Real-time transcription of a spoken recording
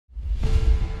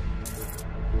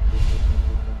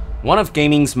One of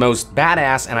gaming's most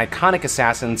badass and iconic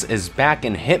assassins is back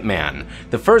in Hitman,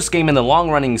 the first game in the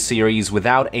long-running series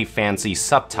without a fancy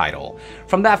subtitle.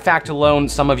 From that fact alone,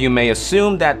 some of you may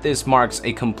assume that this marks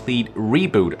a complete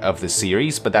reboot of the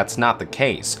series, but that's not the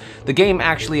case. The game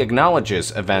actually acknowledges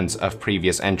events of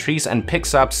previous entries and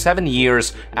picks up 7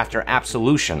 years after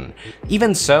Absolution.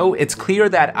 Even so, it's clear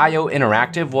that IO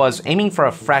Interactive was aiming for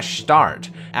a fresh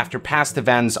start. After past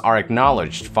events are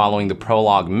acknowledged following the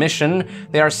prologue mission,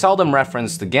 they are seldom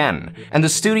referenced again, and the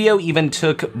studio even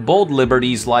took bold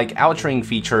liberties like altering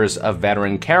features of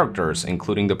veteran characters,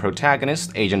 including the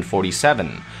protagonist, Agent 47.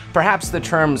 Perhaps the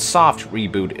term soft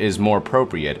reboot is more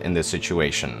appropriate in this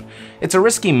situation. It's a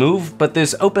risky move, but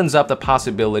this opens up the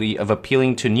possibility of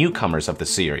appealing to newcomers of the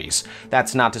series.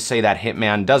 That's not to say that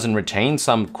Hitman doesn't retain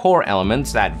some core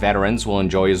elements that veterans will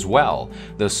enjoy as well.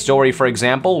 The story, for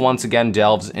example, once again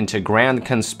delves into grand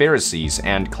conspiracies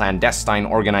and clandestine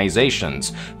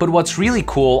organizations. But what's really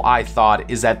cool, I thought,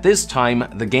 is that this time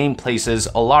the game places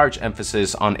a large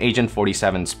emphasis on Agent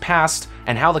 47's past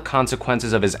and how the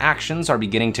consequences of his actions are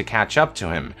beginning to catch up to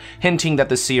him, hinting that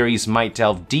the series might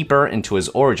delve deeper into his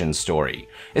origin story.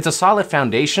 It's a solid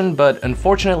foundation, but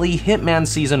unfortunately Hitman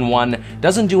Season 1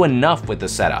 doesn't do enough with the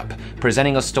setup,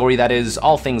 presenting a story that is,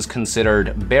 all things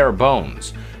considered, bare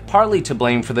bones. Partly to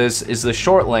blame for this is the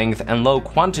short length and low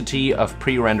quantity of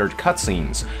pre-rendered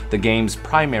cutscenes, the game's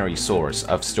primary source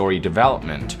of story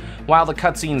development. While the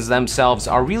cutscenes themselves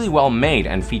are really well made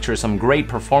and feature some great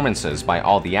performances by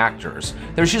all the actors,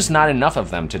 there's just not enough of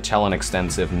them to tell an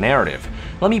extensive narrative.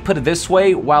 Let me put it this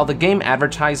way, while the game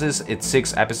advertises its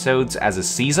 6 episodes as a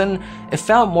season, it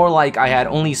felt more like I had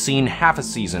only seen half a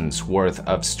season's worth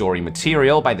of story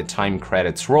material by the time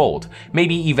credits rolled,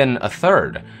 maybe even a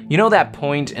third. You know that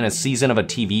point in a season of a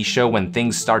TV show when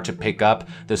things start to pick up,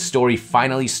 the story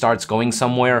finally starts going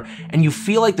somewhere, and you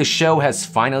feel like the show has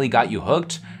finally got you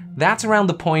hooked? That's around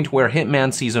the point where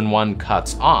Hitman Season 1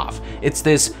 cuts off. It's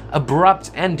this abrupt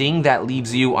ending that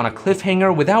leaves you on a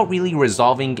cliffhanger without really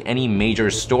resolving any major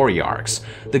story arcs.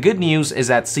 The good news is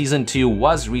that Season 2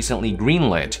 was recently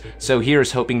greenlit, so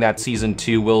here's hoping that Season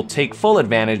 2 will take full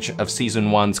advantage of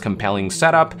Season 1's compelling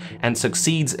setup and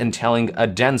succeeds in telling a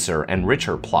denser and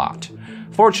richer plot.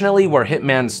 Fortunately, where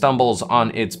Hitman stumbles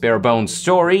on its bare-bones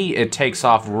story, it takes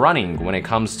off running when it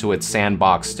comes to its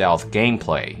sandbox stealth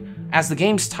gameplay. As the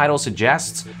game's title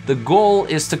suggests, the goal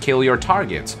is to kill your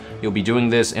targets. You'll be doing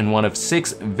this in one of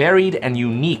 6 varied and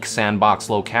unique sandbox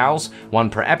locales, 1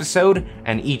 per episode,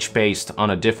 and each based on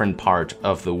a different part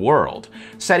of the world.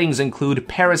 Settings include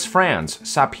Paris, France,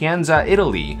 Sapienza,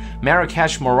 Italy,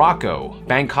 Marrakesh, Morocco,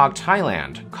 Bangkok,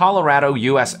 Thailand, Colorado,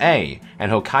 USA,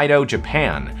 and Hokkaido,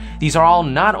 Japan. These are all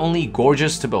not only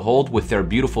gorgeous to behold with their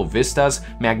beautiful vistas,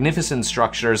 magnificent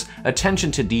structures,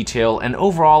 attention to detail, and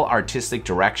overall artistic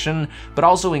direction, but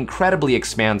also incredibly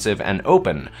expansive and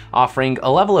open, offering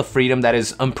a level of freedom that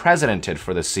is unprecedented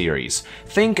for the series.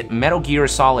 Think Metal Gear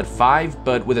Solid 5,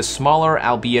 but with a smaller,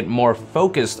 albeit more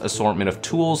focused assortment of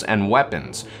tools and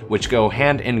weapons, which go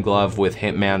hand in glove with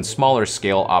Hitman's smaller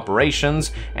scale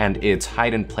operations and its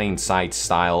hide-in-plain-sight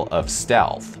style of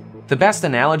stealth. The best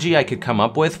analogy I could come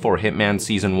up with for Hitman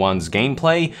Season 1's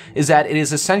gameplay is that it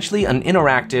is essentially an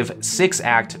interactive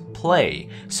 6-act play.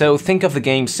 So think of the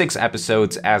game's 6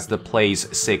 episodes as the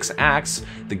play's 6 acts,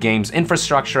 the game's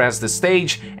infrastructure as the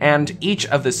stage, and each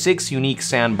of the 6 unique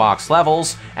sandbox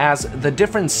levels as the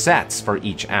different sets for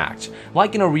each act.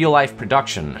 Like in a real-life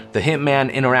production, the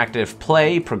Hitman interactive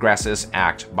play progresses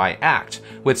act by act,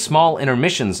 with small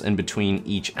intermissions in between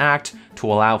each act to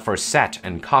allow for set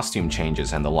and costume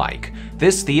changes and the like.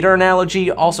 This theater analogy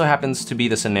also happens to be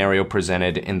the scenario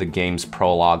presented in the game's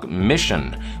prologue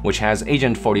mission, which has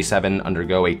Agent 47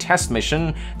 undergo a test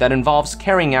mission that involves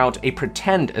carrying out a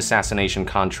pretend assassination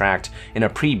contract in a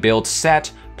pre-built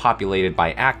set populated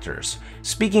by actors.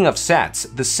 Speaking of sets,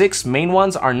 the 6 main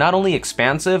ones are not only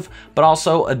expansive, but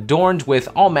also adorned with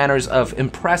all manners of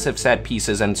impressive set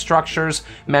pieces and structures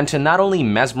meant to not only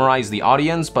mesmerize the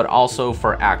audience, but also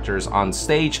for actors on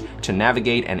stage to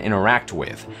navigate and interact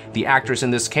with. The actors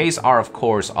in this case are, of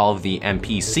course, all of the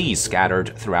NPCs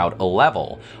scattered throughout a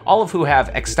level, all of who have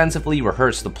extensively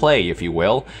rehearsed the play, if you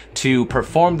will, to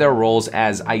perform their roles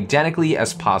as identically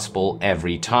as possible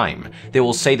every time. They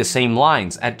will say the same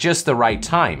lines at just the right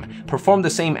time, perform the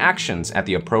same actions at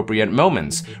the appropriate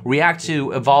moments, react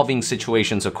to evolving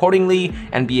situations accordingly,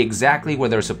 and be exactly where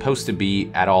they're supposed to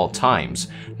be at all times.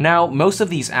 Now, most of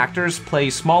these actors play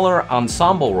smaller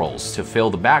ensemble roles to fill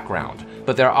the background,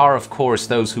 but there are of course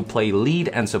those who play lead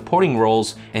and supporting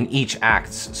roles in each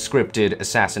act's scripted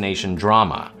assassination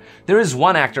drama. There is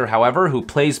one actor, however, who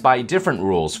plays by different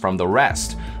rules from the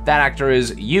rest. That actor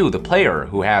is you, the player,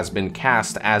 who has been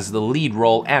cast as the lead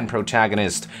role and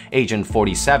protagonist, Agent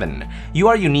 47. You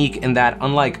are unique in that,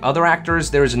 unlike other actors,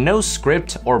 there is no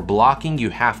script or blocking you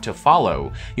have to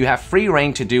follow. You have free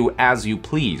rein to do as you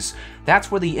please.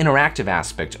 That's where the interactive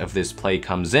aspect of this play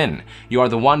comes in. You are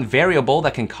the one variable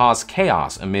that can cause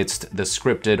chaos amidst the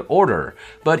scripted order.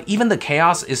 But even the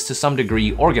chaos is to some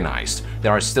degree organized.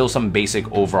 There are still some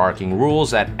basic overarching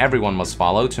rules that everyone must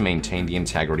follow to maintain the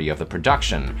integrity of the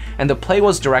production. And the play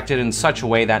was directed in such a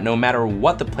way that no matter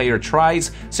what the player tries,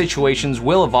 situations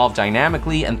will evolve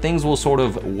dynamically and things will sort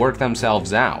of work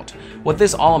themselves out. What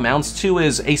this all amounts to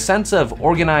is a sense of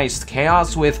organized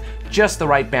chaos with just the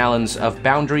right balance of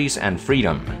boundaries and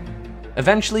freedom.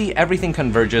 Eventually, everything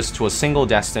converges to a single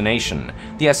destination,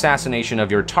 the assassination of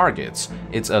your targets.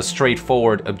 It's a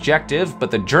straightforward objective,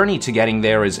 but the journey to getting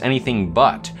there is anything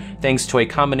but. Thanks to a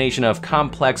combination of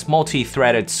complex,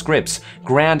 multi-threaded scripts,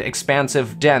 grand,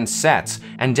 expansive, dense sets,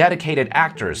 and dedicated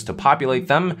actors to populate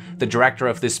them, the director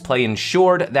of this play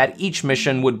ensured that each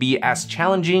mission would be as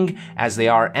challenging as they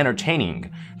are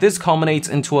entertaining. This culminates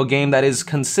into a game that is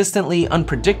consistently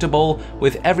unpredictable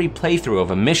with every playthrough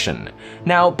of a mission.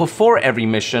 Now, before every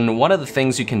mission, one of the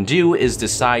things you can do is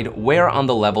decide where on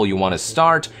the level you want to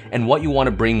start and what you want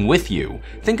to bring with you.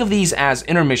 Think of these as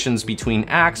intermissions between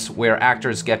acts where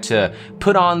actors get to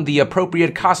put on the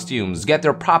appropriate costumes, get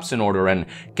their props in order, and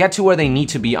get to where they need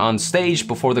to be on stage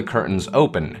before the curtains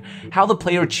open. How the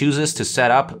player chooses to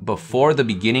set up before the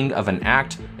beginning of an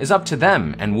act is up to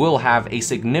them and will have a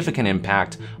significant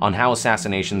impact on how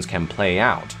assassinations can play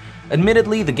out.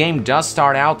 Admittedly, the game does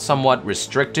start out somewhat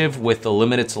restrictive with the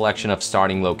limited selection of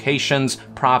starting locations,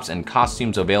 props, and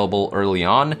costumes available early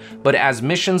on, but as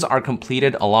missions are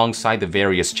completed alongside the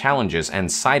various challenges and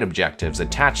side objectives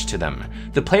attached to them,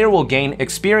 the player will gain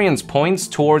experience points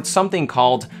towards something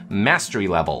called Mastery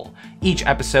Level. Each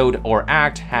episode or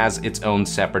act has its own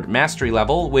separate mastery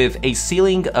level with a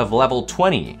ceiling of level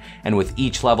 20, and with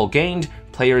each level gained,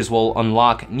 players will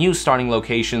unlock new starting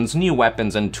locations, new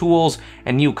weapons and tools,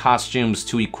 and new costumes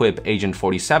to equip Agent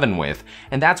 47 with,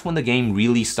 and that's when the game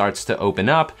really starts to open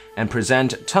up and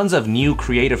present tons of new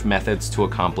creative methods to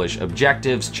accomplish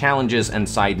objectives, challenges, and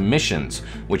side missions,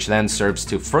 which then serves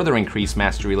to further increase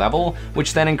mastery level,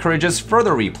 which then encourages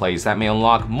further replays that may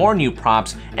unlock more new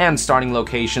props and starting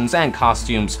locations and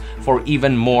costumes for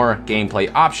even more gameplay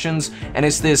options, and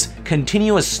it's this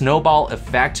continuous snowball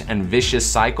effect and vicious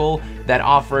cycle that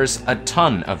offers a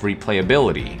ton of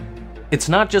replayability. It's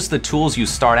not just the tools you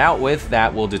start out with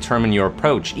that will determine your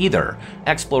approach either.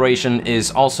 Exploration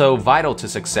is also vital to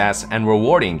success and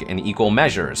rewarding in equal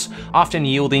measures, often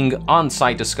yielding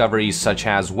on-site discoveries such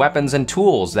as weapons and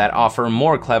tools that offer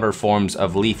more clever forms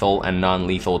of lethal and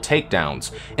non-lethal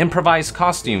takedowns, improvised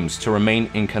costumes to remain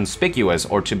inconspicuous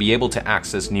or to be able to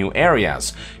access new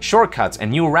areas, shortcuts and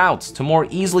new routes to more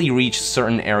easily reach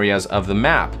certain areas of the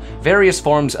map, various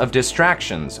forms of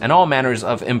distractions, and all manners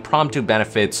of impromptu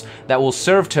benefits that will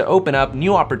serve to open up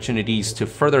new opportunities to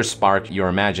further spark your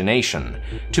imagination.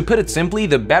 To put it simply,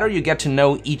 the better you get to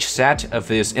know each set of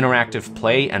this interactive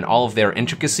play and all of their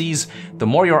intricacies, the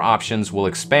more your options will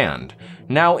expand.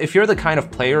 Now, if you're the kind of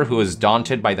player who is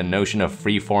daunted by the notion of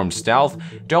freeform stealth,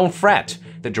 don't fret.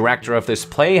 The director of this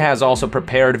play has also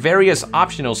prepared various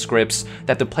optional scripts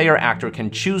that the player actor can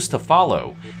choose to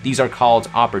follow. These are called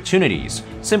opportunities.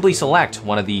 Simply select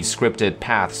one of these scripted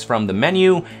paths from the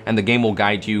menu, and the game will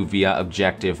guide you via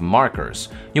objective markers.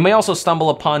 You may also stumble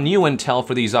upon new intel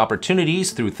for these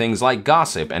opportunities through things like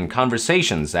gossip and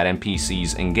conversations that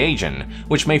NPCs engage in,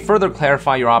 which may further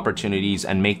clarify your opportunities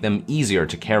and make them easier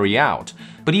to carry out.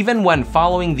 But even when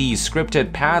following these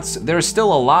scripted paths, there's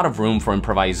still a lot of room for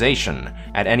improvisation.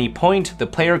 At any point, the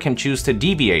player can choose to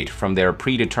deviate from their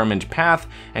predetermined path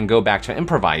and go back to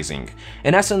improvising.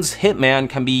 In essence, Hitman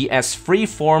can be as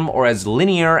freeform or as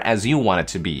linear as you want it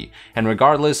to be, and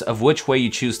regardless of which way you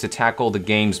choose to tackle the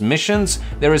game's missions,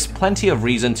 there is plenty of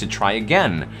reason to try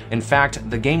again. In fact,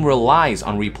 the game relies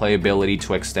on replayability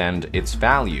to extend its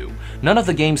value. None of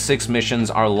the game's 6 missions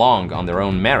are long on their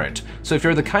own merit, so if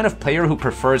you're the kind of player who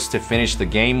prefers to finish the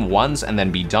game once and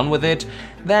then be done with it,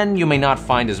 then you may not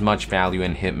find as much value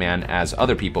in Hitman as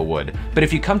other people would. But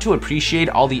if you come to appreciate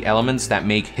all the elements that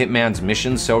make Hitman's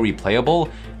missions so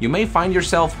replayable, you may find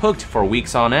yourself hooked for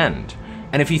weeks on end.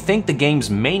 And if you think the game's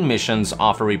main missions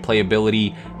offer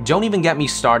replayability, don't even get me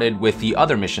started with the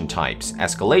other mission types: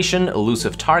 Escalation,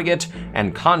 Elusive Target,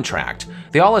 and Contract.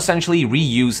 They all essentially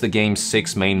reuse the game's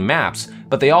 6 main maps,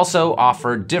 but they also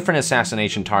offer different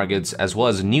assassination targets as well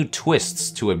as new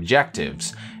twists to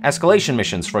objectives. Escalation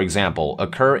missions, for example,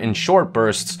 occur in short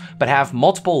bursts but have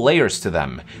multiple layers to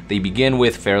them. They begin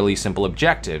with fairly simple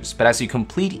objectives, but as you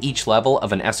complete each level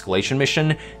of an escalation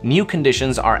mission, new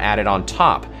conditions are added on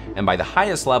top, and by the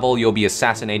highest level you'll be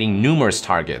assassinating numerous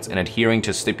targets and adhering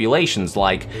to stipulations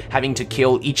like having to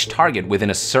kill each target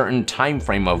within a certain time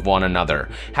frame of one another,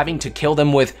 having to kill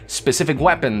them with specific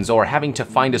weapons, or having to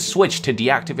find a switch to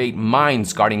deactivate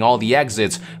mines guarding all the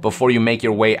exits before you make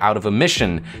your way out of a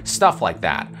mission, stuff like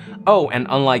that. Oh, and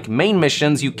unlike main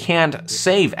missions, you can't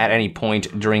save at any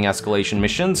point during escalation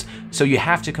missions, so you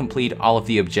have to complete all of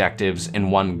the objectives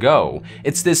in one go.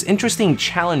 It's this interesting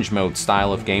challenge mode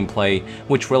style of gameplay,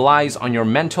 which relies on your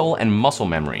mental and muscle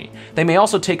memory. They may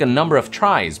also take a number of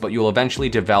tries, but you'll eventually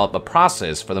develop a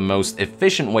process for the most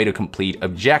efficient way to complete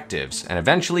objectives, and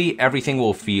eventually everything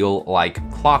will feel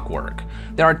like clockwork.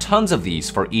 There are tons of these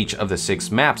for each of the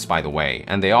 6 maps, by the way,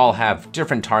 and they all have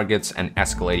different targets and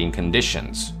escalating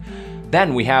conditions.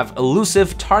 Then we have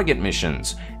elusive target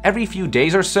missions. Every few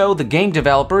days or so, the game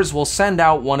developers will send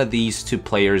out one of these to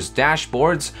players'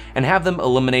 dashboards and have them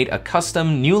eliminate a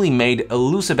custom, newly made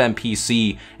elusive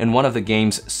NPC in one of the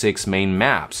game's 6 main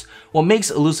maps. What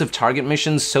makes elusive target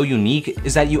missions so unique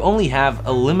is that you only have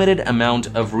a limited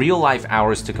amount of real-life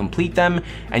hours to complete them,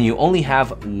 and you only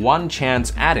have one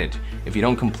chance at it. If you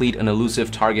don't complete an elusive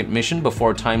target mission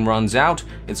before time runs out,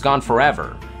 it's gone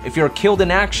forever. If you're killed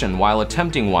in action while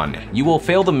attempting one, you will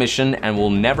fail the mission and will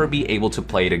never be able to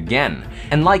play it again.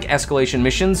 And like escalation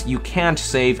missions, you can't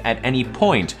save at any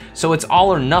point, so it's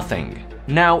all or nothing.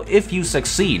 Now, if you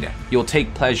succeed, you'll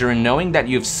take pleasure in knowing that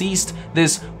you've seized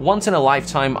this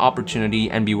once-in-a-lifetime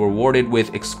opportunity and be rewarded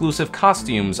with exclusive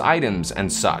costumes, items,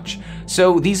 and such.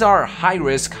 So these are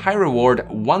high-risk, high-reward,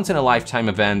 once-in-a-lifetime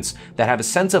events that have a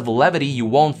sense of levity you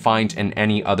won't find in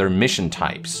any other mission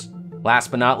types.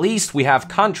 Last but not least, we have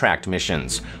contract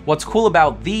missions. What's cool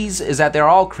about these is that they're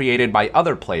all created by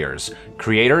other players.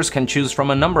 Creators can choose from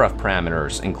a number of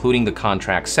parameters, including the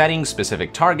contract settings,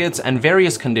 specific targets, and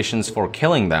various conditions for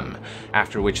killing them,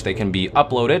 after which they can be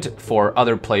uploaded for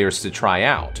other players to try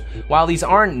out. While these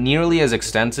aren't nearly as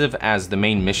extensive as the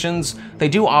main missions, they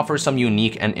do offer some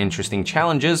unique and interesting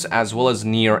challenges, as well as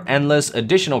near endless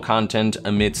additional content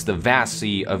amidst the vast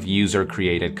sea of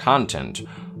user-created content.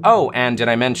 Oh, and did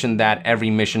I mention that every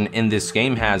mission in this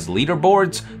game has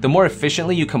leaderboards? The more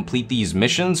efficiently you complete these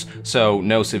missions, so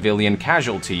no civilian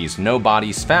casualties, no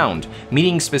bodies found,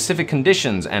 meeting specific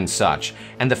conditions and such,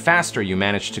 and the faster you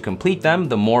manage to complete them,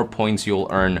 the more points you'll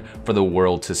earn for the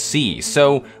world to see.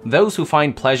 So those who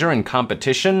find pleasure in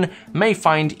competition may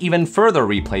find even further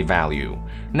replay value.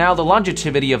 Now, the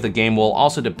longevity of the game will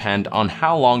also depend on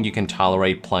how long you can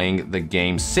tolerate playing the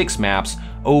game's 6 maps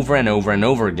over and over and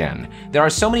over again. There are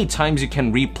so many times you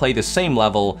can replay the same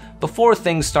level before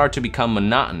things start to become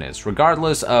monotonous,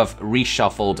 regardless of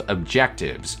reshuffled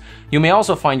objectives. You may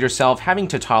also find yourself having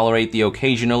to tolerate the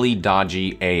occasionally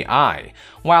dodgy AI.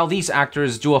 While these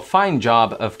actors do a fine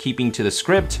job of keeping to the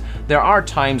script, there are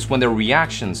times when their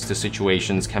reactions to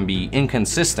situations can be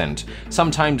inconsistent.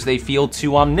 Sometimes they feel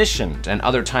too omniscient, and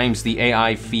other times the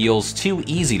AI feels too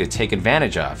easy to take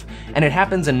advantage of. And it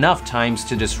happens enough times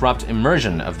to disrupt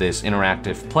immersion of this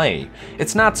interactive play.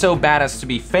 It's not so bad as to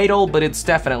be fatal, but it's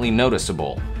definitely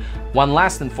noticeable. One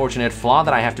last unfortunate flaw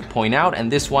that I have to point out,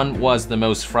 and this one was the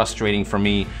most frustrating for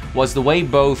me, was the way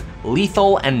both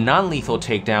lethal and non-lethal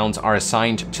takedowns are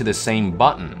assigned to the same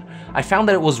button. I found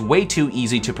that it was way too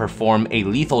easy to perform a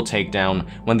lethal takedown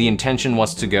when the intention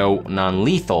was to go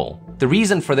non-lethal. The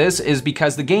reason for this is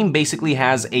because the game basically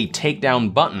has a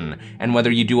takedown button, and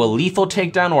whether you do a lethal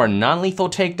takedown or a non-lethal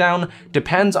takedown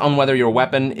depends on whether your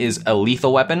weapon is a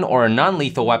lethal weapon or a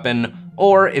non-lethal weapon,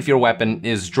 or if your weapon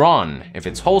is drawn. If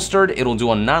it's holstered, it'll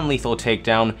do a non-lethal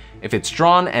takedown. If it's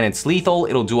drawn and it's lethal,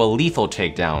 it'll do a lethal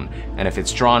takedown. And if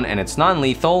it's drawn and it's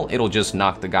non-lethal, it'll just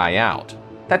knock the guy out.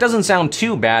 That doesn't sound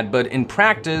too bad, but in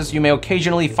practice, you may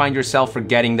occasionally find yourself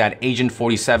forgetting that Agent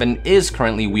 47 is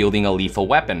currently wielding a lethal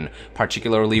weapon,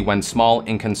 particularly when small,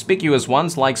 inconspicuous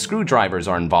ones like screwdrivers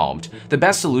are involved. The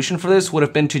best solution for this would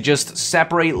have been to just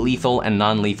separate lethal and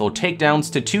non-lethal takedowns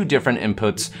to 2 different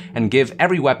inputs and give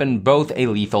every weapon both a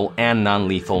lethal and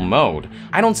non-lethal mode.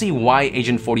 I don't see why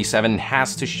Agent 47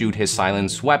 has to shoot his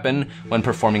silenced weapon when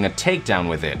performing a takedown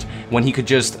with it, when he could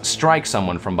just strike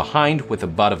someone from behind with the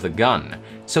butt of the gun.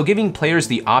 So giving players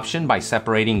the option by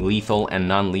separating lethal and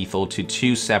non-lethal to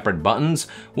 2 separate buttons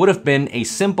would have been a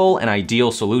simple and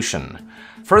ideal solution.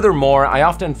 Furthermore, I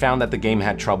often found that the game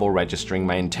had trouble registering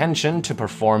my intention to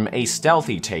perform a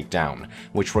stealthy takedown,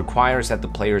 which requires that the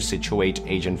player situate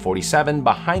Agent 47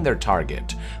 behind their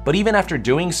target. But even after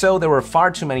doing so, there were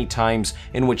far too many times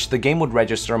in which the game would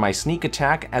register my sneak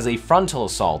attack as a frontal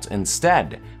assault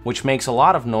instead, which makes a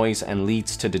lot of noise and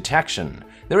leads to detection.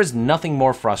 There is nothing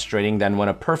more frustrating than when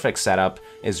a perfect setup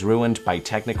is ruined by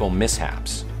technical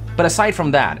mishaps. But aside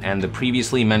from that, and the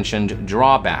previously mentioned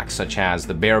drawbacks such as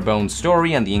the bare-bones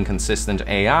story and the inconsistent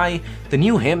AI, the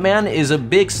new Hitman is a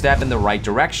big step in the right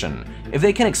direction. If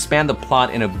they can expand the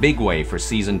plot in a big way for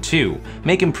Season 2,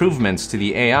 make improvements to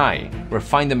the AI,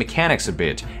 refine the mechanics a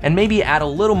bit, and maybe add a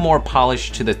little more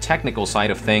polish to the technical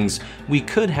side of things, we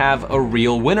could have a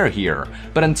real winner here.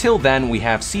 But until then, we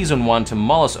have Season 1 to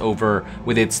mull us over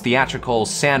with its theatrical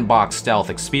sandbox stealth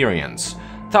experience.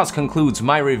 Thus concludes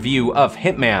my review of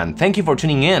Hitman. Thank you for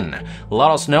tuning in.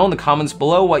 Let us know in the comments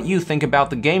below what you think about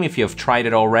the game if you have tried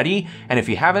it already, and if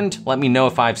you haven't, let me know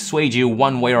if I've swayed you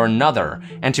one way or another.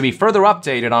 And to be further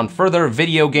updated on further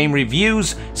video game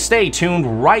reviews, stay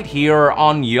tuned right here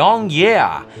on Young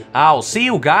Yeah. I'll see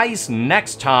you guys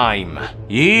next time.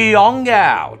 Young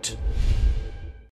out!